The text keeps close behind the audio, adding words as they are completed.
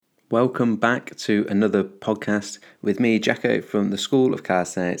Welcome back to another podcast with me, Jacko, from the School of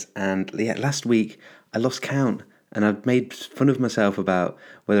Calisthenics. And last week I lost count and I've made fun of myself about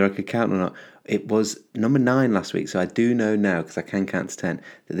whether I could count or not. It was number 9 last week, so I do know now, because I can count to 10,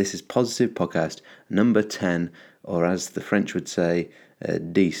 that this is Positive Podcast number 10, or as the French would say,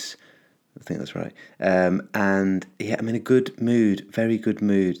 10. I think that's right. I'm in a good mood, very good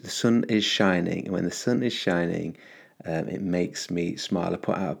mood. The sun is shining, and when the sun is shining, it makes me smile. I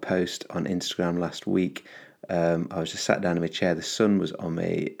put out a post on Instagram last week. I was just sat down in my chair. The sun was on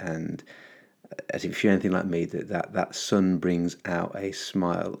me, and as if you're anything like me, that sun brings out a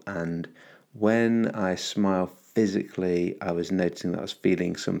smile. And when I smile physically, I was noticing that I was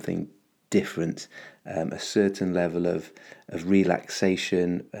feeling something different, a certain level of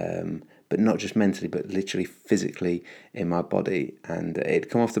relaxation, but not just mentally, but literally physically in my body. And it'd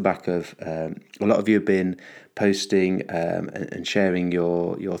come off the back of a lot of you have been posting and sharing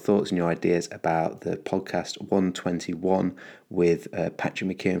your thoughts and your ideas about the podcast 121 with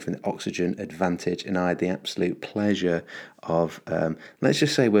Patrick McKeown from the Oxygen Advantage, and I had the absolute pleasure of, let's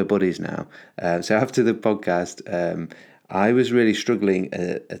just say we're buddies now. So after the podcast, I was really struggling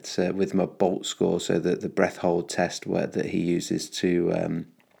with my BOLT score, so the breath hold test that he uses to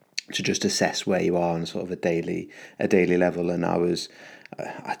just assess where you are on sort of a daily level. And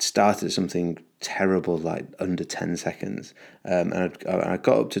I'd started something terrible, like under 10 seconds, and I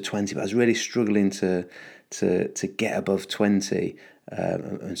got up to 20, but I was really struggling to get above 20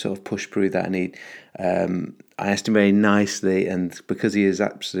 and sort of push through that. And I asked him very nicely, and because he is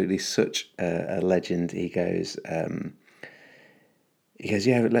absolutely such a legend, he goes,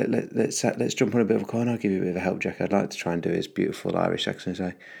 yeah, let's jump on a bit of a call and I'll give you a bit of a help, Jack. I'd like to try and do his beautiful Irish accent.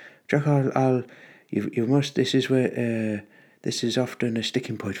 So, Jack, you must. This is often a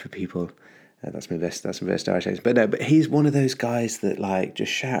sticking point for people. That's my best Irish accent. But no, but he's one of those guys that like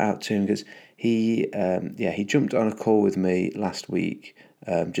just shout out to him, because he jumped on a call with me last week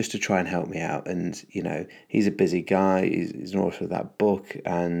just to try and help me out. And he's a busy guy. He's an author of that book,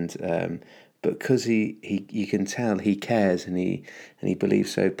 and but because you can tell he cares, and he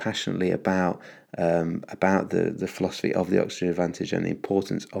believes so passionately about the philosophy of the Oxygen Advantage and the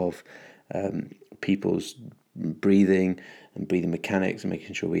importance of people's breathing and breathing mechanics and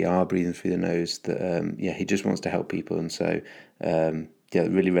making sure we are breathing through the nose. That he just wants to help people, and so it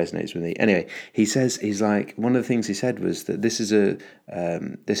really resonates with me. Anyway, he's like, one of the things he said was that this is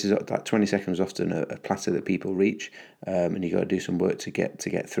like 20 seconds often a plateau that people reach, and you got to do some work to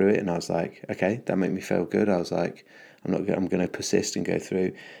get through it. And I was like, okay, that made me feel good. I was like, I'm going to persist and go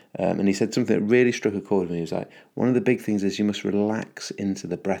through. And he said something that really struck a chord with me. He was like, one of the big things is you must relax into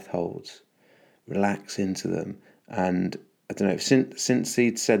the breath holds, relax into them. And I don't know, since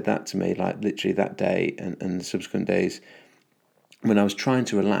he'd said that to me, like literally that day and the subsequent days, when I was trying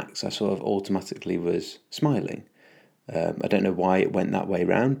to relax, I sort of automatically was smiling. I don't know why it went that way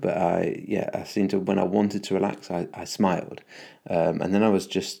around, but I seemed to, when I wanted to relax, I smiled. And then I was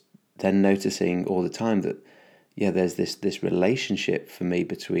just then noticing all the time that, there's this relationship for me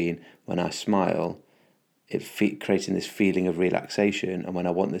between when I smile, creating this feeling of relaxation, and when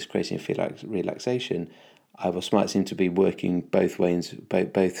I want this creating a feeling of relaxation, I will smile. It seemed to be working both ways,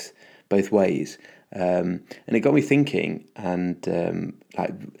 both ways. And it got me thinking, and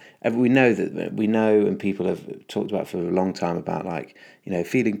we know, and people have talked about for a long time about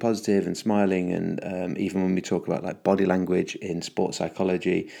feeling positive and smiling, and even when we talk about like body language in sports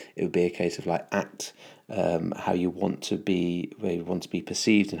psychology, it would be a case of like act how you want to be, where you want to be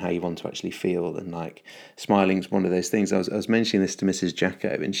perceived, and how you want to actually feel. And like smiling is one of those things. I was mentioning this to Mrs.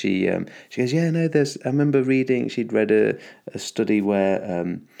 Jacko, and she goes, yeah, no, I remember reading. She'd read a study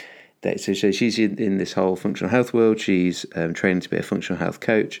where. So she's in this whole functional health world. She's training to be a functional health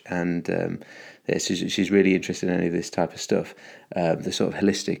coach, and she's really interested in any of this type of stuff, the sort of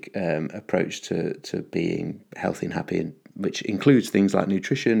holistic approach to being healthy and happy, and which includes things like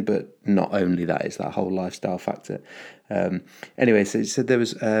nutrition, but not only that, it's that whole lifestyle factor. Anyway, so it said there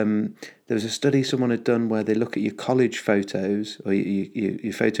was a study someone had done where they look at your college photos or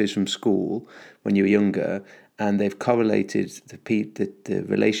your photos from school when you were younger, and they've correlated the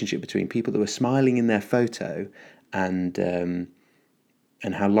relationship between people that were smiling in their photo and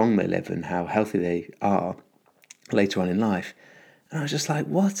how long they live and how healthy they are later on in life. And I was just like,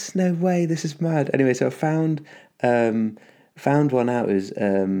 what? No way, this is mad. Anyway, so I found one out.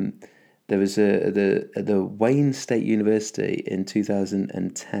 There was the Wayne State University in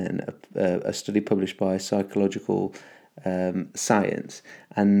 2010, a study published by psychological science,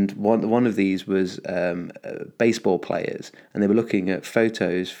 and one of these was baseball players, and they were looking at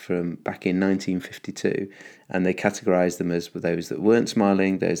photos from back in 1952, and they categorized them as those that weren't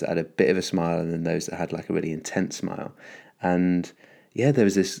smiling, those that had a bit of a smile, and then those that had like a really intense smile. And yeah, there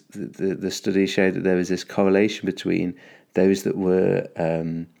was this. The study showed that there was this correlation between those that were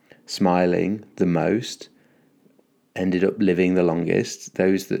smiling the most ended up living the longest.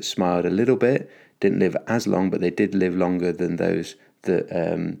 Those that smiled a little bit didn't live as long, but they did live longer than those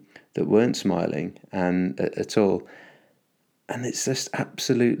that weren't smiling and at all. And it's just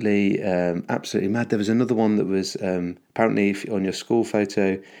absolutely mad. There was another one that was apparently on your school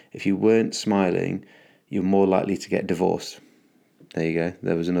photo, if you weren't smiling, you're more likely to get divorced. There you go.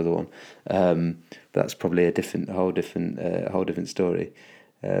 There was another one. That's probably a whole different story.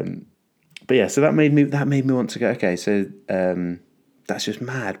 But yeah, so that made me want to go. Okay, so that's just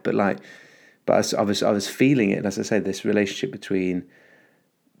mad. But I was feeling it, and as I say, this relationship between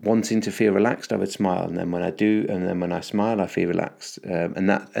wanting to feel relaxed, I would smile, and then when I do, and then when I smile, I feel relaxed.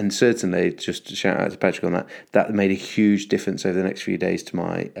 And certainly, just to shout out to Patrick on that, that made a huge difference over the next few days to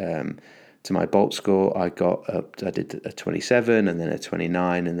my Bolt score. I did a 27, and then a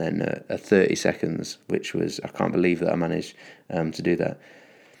 29, and then a 30 seconds, which was, I can't believe that I managed to do that.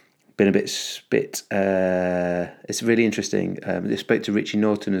 Been a bit. It's really interesting. I spoke to Richie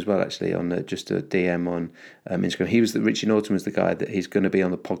Norton as well, actually, on just a DM on Instagram. Richie Norton was the guy that he's going to be on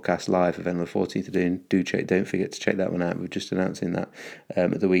the podcast live event on the 14th of June. Don't forget to check that one out. We're just announcing that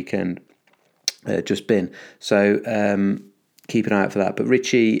at the weekend. Just been so. Keep an eye out for that. But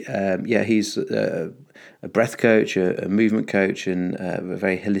Richie, he's a breath coach, a movement coach, and a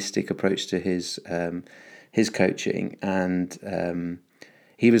very holistic approach to his coaching. And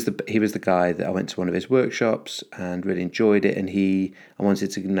he was the guy that I went to one of his workshops and really enjoyed it. And I wanted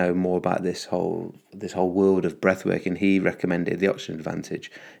to know more about this whole world of breathwork. And he recommended The Oxygen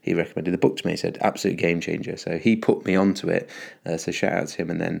Advantage. He recommended the book to me. He said, absolute game changer. So he put me onto it. So shout out to him.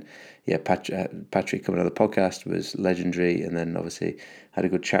 And then Patrick coming on the podcast was legendary. And then obviously had a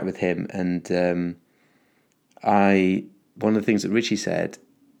good chat with him. And one of the things that Richie said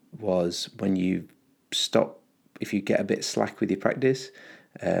was, when you stop, if you get a bit slack with your practice,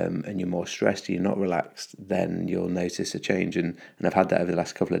 and you're more stressed, you're not relaxed, then you'll notice a change. And I've had that over the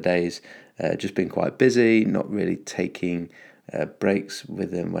last couple of days, just been quite busy, not really taking breaks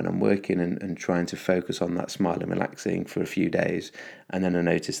with them when I'm working, and trying to focus on that smile and relaxing for a few days. And then I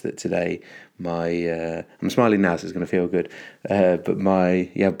noticed that today I'm smiling now, so it's going to feel good, but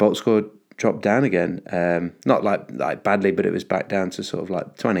my Bolt score dropped down again, not like badly, but it was back down to sort of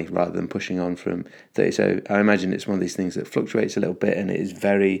like 20 rather than pushing on from 30. So I imagine it's one of these things that fluctuates a little bit, and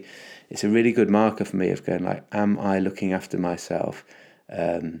it's a really good marker for me of going like, am I looking after myself?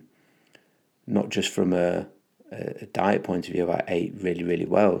 Not just from a diet point of view. I ate really, really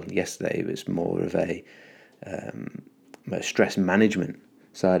well yesterday. It was more of a stress management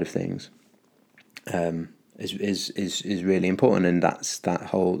side of things. Is really important, and that's that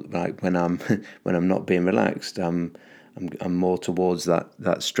whole, like, when I'm not being relaxed, I'm more towards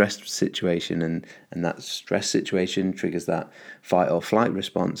that stress situation, and that stress situation triggers that fight or flight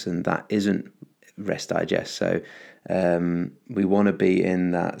response, and that isn't rest digest. So we want to be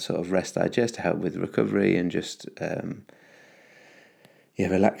in that sort of rest digest to help with recovery, and just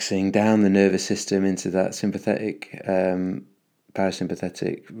relaxing down the nervous system into that sympathetic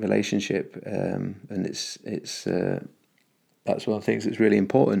parasympathetic relationship, and it's that's one of the things that's really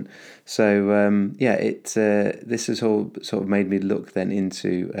important. So this has all sort of made me look then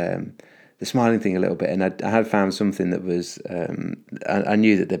into the smiling thing a little bit, and I had found something that was I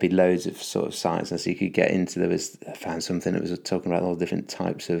knew that there'd be loads of sort of science, and so you could get into. I found something that was talking about all the different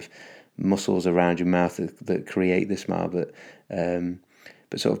types of muscles around your mouth that create the smile, but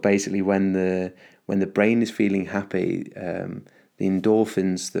sort of basically when the brain is feeling happy, the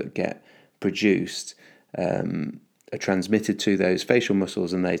endorphins that get produced are transmitted to those facial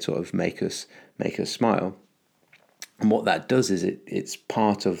muscles, and they sort of make us smile. And what that does is it's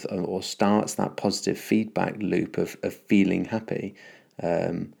part of, or starts that positive feedback loop of feeling happy.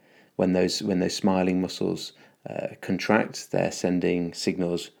 When those smiling muscles contract, they're sending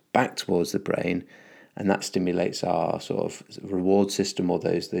signals back towards the brain, and that stimulates our sort of reward system, or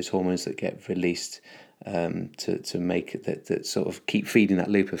those hormones that get released to make that sort of keep feeding that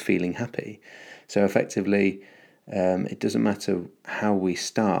loop of feeling happy. So effectively, it doesn't matter how we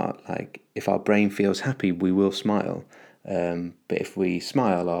start. Like, if our brain feels happy, we will smile. But if we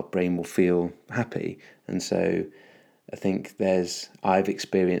smile, our brain will feel happy. And so I think I've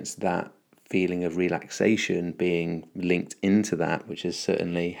experienced that feeling of relaxation being linked into that, which has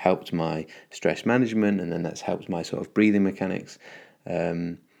certainly helped my stress management, and then that's helped my sort of breathing mechanics.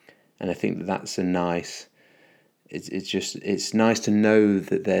 And I think that that's a nice. It's nice to know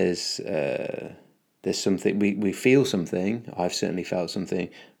that there's something we feel something. I've certainly felt something,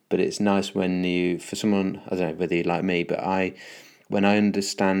 but it's nice when for someone, I don't know whether you like me, but when I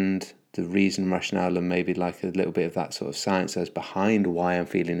understand the reason, rationale, and maybe like a little bit of that sort of science that's behind why I'm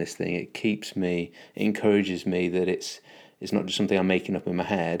feeling this thing, it encourages me that it's not just something I'm making up in my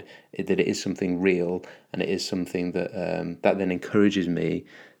head, that it is something real, and it is something that that then encourages me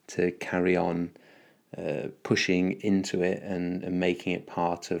to carry on pushing into it and making it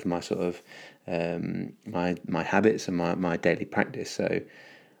part of my sort of my habits and my daily practice. So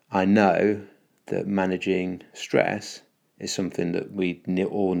I know that managing stress is something that we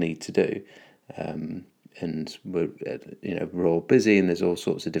all need to do, and we're all busy, and there's all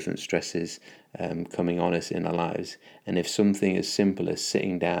sorts of different stresses coming on us in our lives. And if something as simple as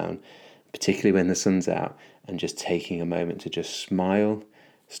sitting down, particularly when the sun's out, and just taking a moment to just smile,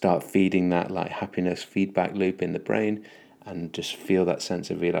 start feeding that like happiness feedback loop in the brain, and just feel that sense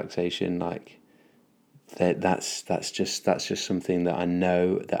of relaxation, like that's just something that I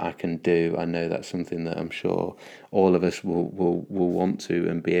know that I can do. I know that's something that I'm sure all of us will want to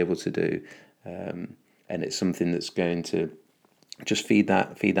and be able to do, and it's something that's going to just feed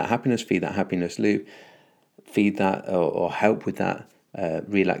that happiness loop, feed that or help with that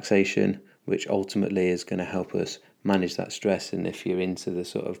relaxation, which ultimately is going to help us manage that stress. And if you're into the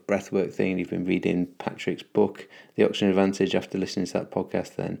sort of breathwork thing, you've been reading Patrick's book, The Oxygen Advantage, after listening to that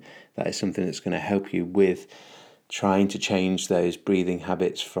podcast, then that is something that's going to help you with trying to change those breathing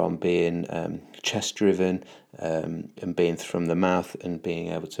habits from being chest driven and being from the mouth, and being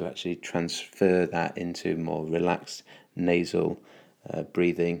able to actually transfer that into more relaxed nasal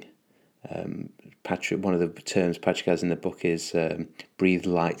breathing. Patrick, one of the terms Patrick has in the book is breathe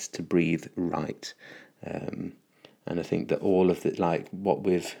light to breathe right. And I think that all of the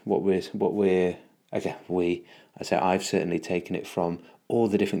I've certainly taken it from all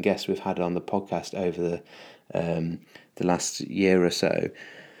the different guests we've had on the podcast over the last year or so,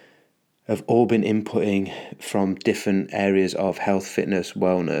 have all been inputting from different areas of health, fitness,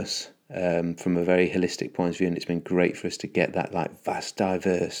 wellness, from a very holistic point of view, and it's been great for us to get that like vast,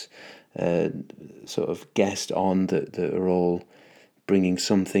 diverse sort of guest on that are all bringing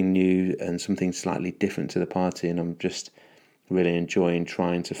something new and something slightly different to the party. And I'm just really enjoying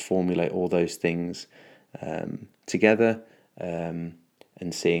trying to formulate all those things together, and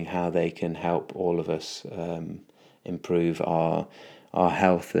seeing how they can help all of us improve our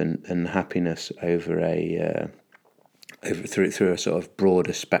health and happiness over through a sort of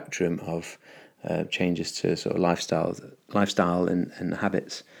broader spectrum of changes to sort of lifestyle and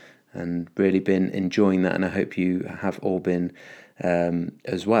habits. And really been enjoying that, and I hope you have all been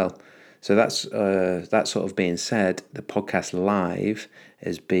as well. So that's that sort of being said, the podcast live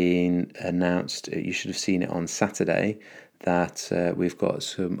has been announced. You should have seen it on Saturday, that we've got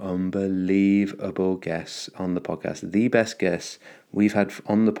some unbelievable guests on the podcast. The best guests we've had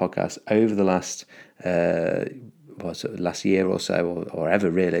on the podcast over the last last year or so, or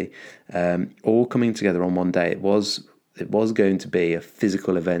ever really, all coming together on one day. It was going to be a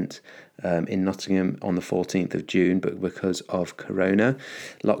physical event in Nottingham on the 14th of June, but because of Corona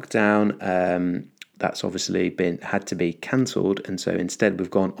lockdown, that's obviously had to be cancelled, and so instead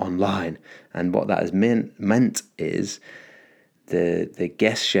we've gone online. And what that has meant is the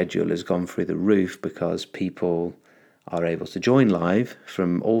guest schedule has gone through the roof, because people are able to join live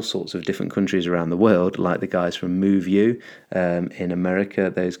from all sorts of different countries around the world, like the guys from Move You in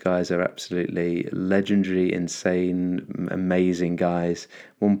America. Those guys are absolutely legendary, insane, amazing guys.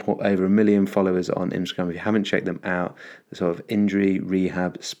 Over 1 million followers on Instagram. If you haven't checked them out, the sort of injury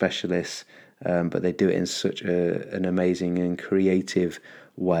rehab specialists, but they do it in such an amazing and creative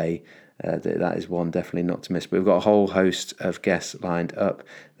way. That is one definitely not to miss. But we've got a whole host of guests lined up.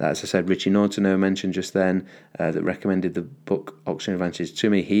 As I said, Richie Norton, I mentioned just then, that recommended the book Oxygen Advantage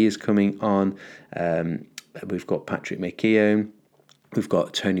to me. He is coming on. We've got Patrick McKeown. We've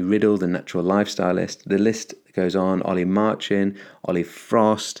got Tony Riddle, the natural lifestylist. The list goes on. Ollie Marchin, Ollie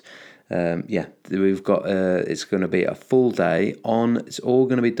Frost. We've got. It's going to be a full day on. It's all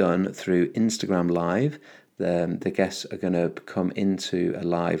going to be done through Instagram Live. The guests are going to come into a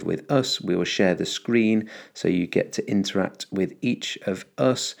live with us. We will share the screen, so you get to interact with each of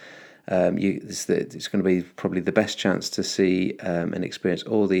us. It's going to be probably the best chance to see and experience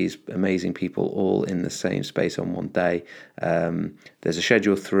all these amazing people all in the same space on one day. There's a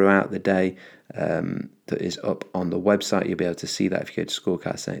schedule throughout the day. that is up on the website. You'll be able to see that if you go to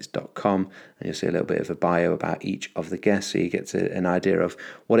schoolcalisthenics.com, and you'll see a little bit of a bio about each of the guests, so you get an idea of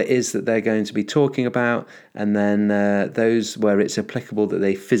what it is that they're going to be talking about, and then those where it's applicable that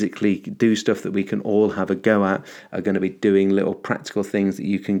they physically do stuff that we can all have a go at are going to be doing little practical things that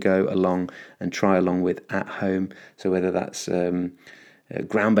you can go along and try along with at home. So whether that's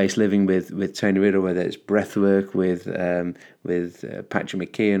ground-based living with Tony Riddle, whether it's breathwork with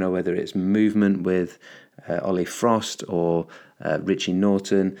Patrick McKeon, or whether it's movement with Ollie Frost or Richie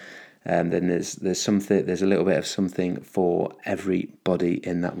Norton, then there's a little bit of something for everybody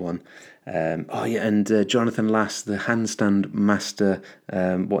in that one. And Jonathan Lass, the handstand master,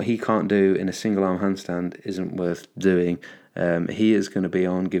 what he can't do in a single arm handstand isn't worth doing. He is going to be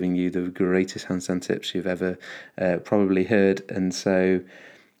on giving you the greatest handstand tips you've ever probably heard, and so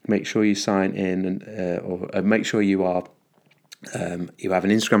make sure you sign in, or make sure you are you have an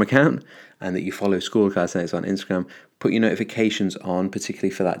Instagram account and that you follow School of Calisthenics on Instagram. Put your notifications on,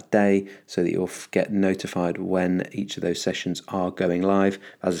 particularly for that day, so that you'll get notified when each of those sessions are going live.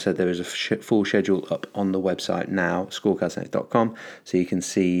 As I said, there is a full schedule up on the website now, schoolcalisthenics.com, so you can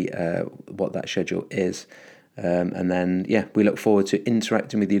see what that schedule is. And then, we look forward to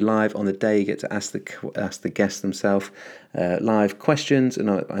interacting with you live on the day. You get to ask the guests themselves live questions, and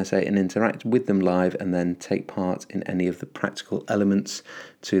interact with them live, and then take part in any of the practical elements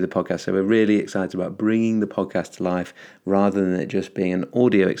to the podcast. So we're really excited about bringing the podcast to life rather than it just being an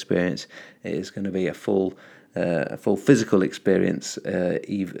audio experience. It is going to be a full physical experience,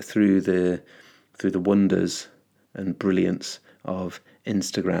 through the wonders and brilliance of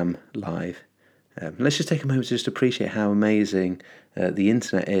Instagram Live. Let's just take a moment to just appreciate how amazing the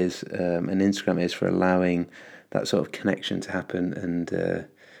internet is, and Instagram is, for allowing that sort of connection to happen, and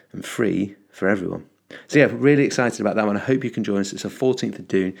free for everyone. So really excited about that one. I hope you can join us. It's the 14th of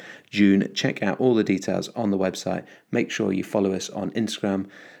June. Check out all the details on the website. Make sure you follow us on Instagram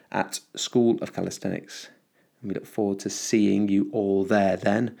at School of Calisthenics. And we look forward to seeing you all there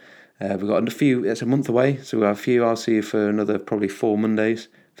then. We've got a few, it's a month away, so we'll have a few. I'll see you for another probably 4 Mondays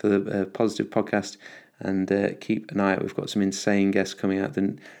for the Positive Podcast, and keep an eye out. We've got some insane guests coming out.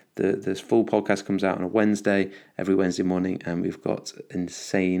 The full podcast comes out on a Wednesday, every Wednesday morning, and we've got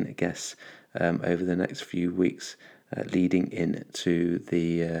insane guests over the next few weeks leading into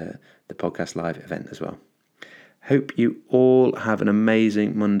the podcast live event as well. Hope you all have an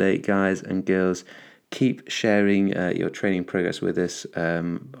amazing Monday, guys and girls. Keep sharing your training progress with us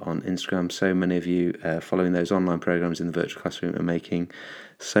on Instagram. So many of you following those online programs in the virtual classroom are making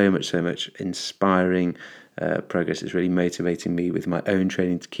so much inspiring progress. It's really motivating me with my own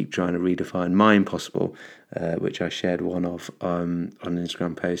training to keep trying to redefine my impossible, which I shared one of on an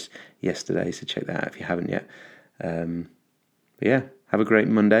Instagram post yesterday. So check that out if you haven't yet. Have a great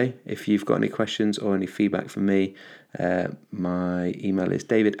Monday. If you've got any questions or any feedback from me, my email is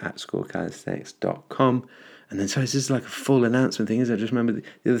david@schoolcalisthenics.com. And then, so this is like a full announcement thing, isn't it? I just remember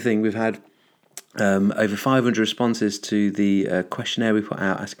the other thing, we've had over 500 responses to the questionnaire we put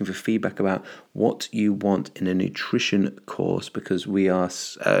out asking for feedback about what you want in a nutrition course, because we are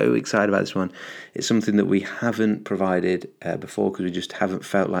so excited about this one. It's something that we haven't provided before, because we just haven't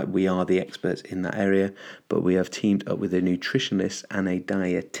felt like we are the experts in that area, but we have teamed up with a nutritionist and a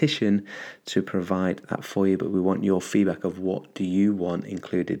dietitian to provide that for you. But we want your feedback of what do you want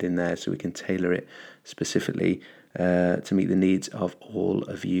included in there, so we can tailor it specifically to meet the needs of all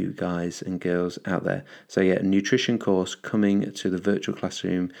of you guys and girls out there. So a nutrition course coming to the virtual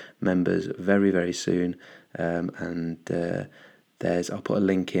classroom members very, very soon. I'll put a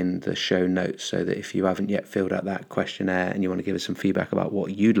link in the show notes, so that if you haven't yet filled out that questionnaire and you want to give us some feedback about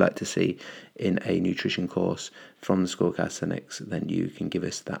what you'd like to see in a nutrition course from the School of Calisthenics, then you can give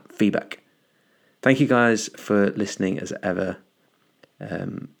us that feedback. Thank you guys for listening as ever.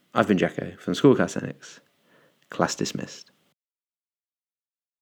 I've been Jacko from School of Calisthenics. Class dismissed.